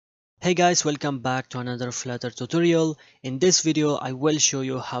Hey guys, welcome back to another Flutter tutorial. In this video, I will show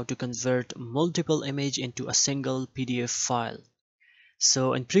you how to convert multiple image into a single PDF file.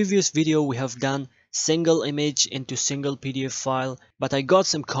 So in previous video, we have done single image into single PDF file, but I got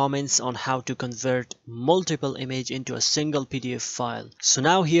some comments on how to convert multiple image into a single PDF file. So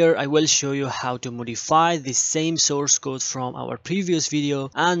now here I will show you how to modify the same source code from our previous video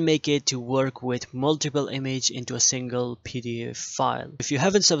and make it to work with multiple image into a single PDF file. If you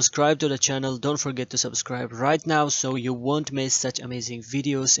haven't subscribed to the channel, don't forget to subscribe right now so you won't miss such amazing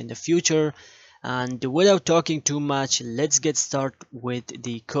videos in the future. And without talking too much, let's get started with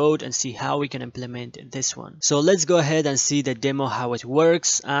the code and see how we can implement this one. So let's go ahead and see the demo how it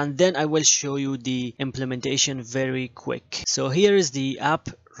works, and then I will show you the implementation very quick. So here is the app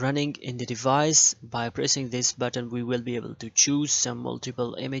running in the device. By pressing this button, we will be able to choose some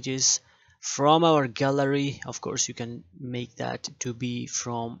multiple images from our gallery. Of course, you can make that to be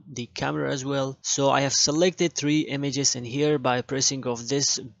from the camera as well. So I have selected 3 images in here. By pressing of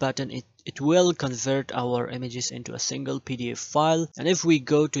this button, it will convert our images into a single PDF file. And if we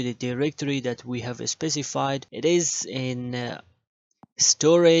go to the directory that we have specified, it is in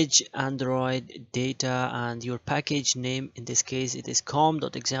storage, Android, data, and your package name. In this case, it is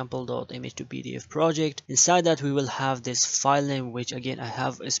com.example.image to PDF project. Inside that, we will have this file name, which again I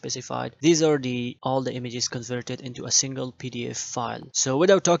have specified. These are all the images converted into a single PDF file. So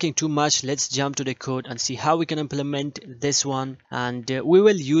without talking too much, let's jump to the code and see how we can implement this one. And we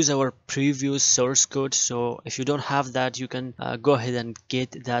will use our previous source code. So if you don't have that, you can go ahead and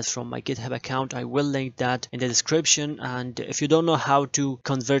get that from my GitHub account. I will link that in the description. And if you don't know how to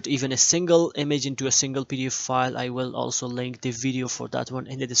convert even a single image into a single PDF file, I will also link the video for that one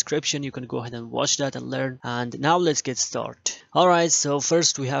in the description. You can go ahead and watch that and learn. And now let's get started. Alright, so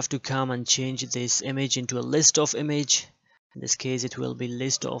first we have to come and change this image into a list of image. In this case, it will be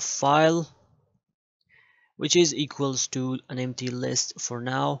list of file, which is equals to an empty list for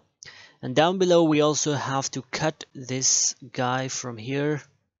now. And down below, we also have to cut this guy from here.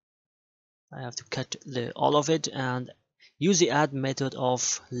 I have to cut all of it and use the add method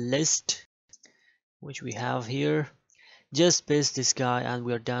of list, which we have here. Just paste this guy and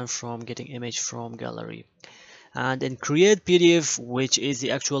we are done from getting image from gallery. And in create PDF, which is the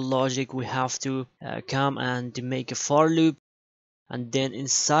actual logic, we have to come and make a for loop. And then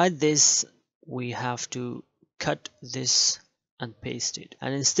inside this, we have to cut this and paste it.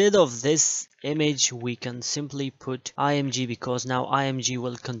 And instead of this image, we can simply put img, because now img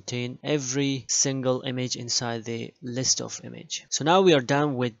will contain every single image inside the list of image. So now we are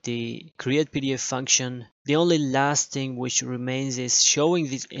done with the create PDF function. The only last thing which remains is showing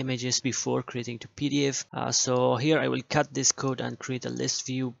these images before creating to PDF. So here I will cut this code and create a list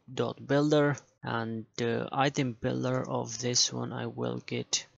view dot builder, and the item builder of this one I will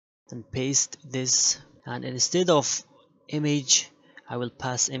get and paste this. And instead of image, I will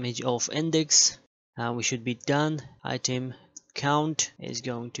pass image of index, and we should be done. Item count is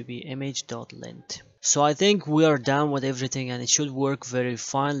going to be image.length. So I think we are done with everything and it should work very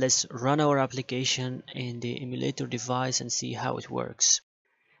fine. Let's run our application in the emulator device and see how it works.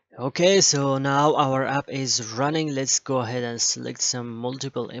 Okay, so now our app is running. Let's go ahead and select some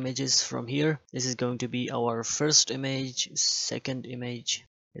multiple images from here. This is going to be our first image, second image.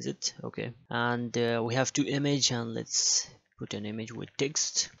 Is it? Okay. And we have 2 images, and let's put an image with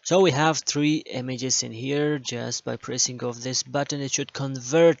text. So we have 3 images in here. Just by pressing of this button, it should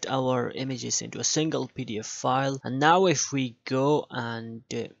convert our images into a single PDF file. And now if we go and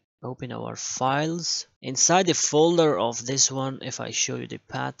open our files, inside the folder of this one, if I show you the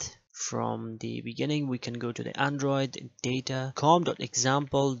path from the beginning, we can go to the Android, data,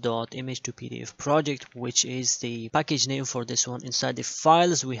 com.example.image to PDF project, which is the package name for this one. Inside the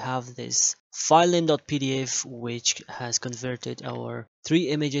files, we have this file name.pdf, which has converted our 3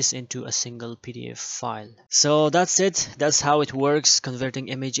 images into a single PDF file. So that's it. That's how it works, converting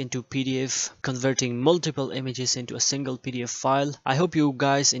image into PDF, converting multiple images into a single PDF file. I hope you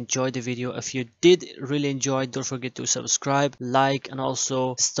guys enjoyed the video. If you did really enjoy it, don't forget to subscribe, like, and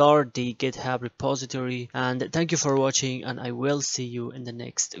also start the GitHub repository. And thank you for watching, and I will see you in the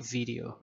next video.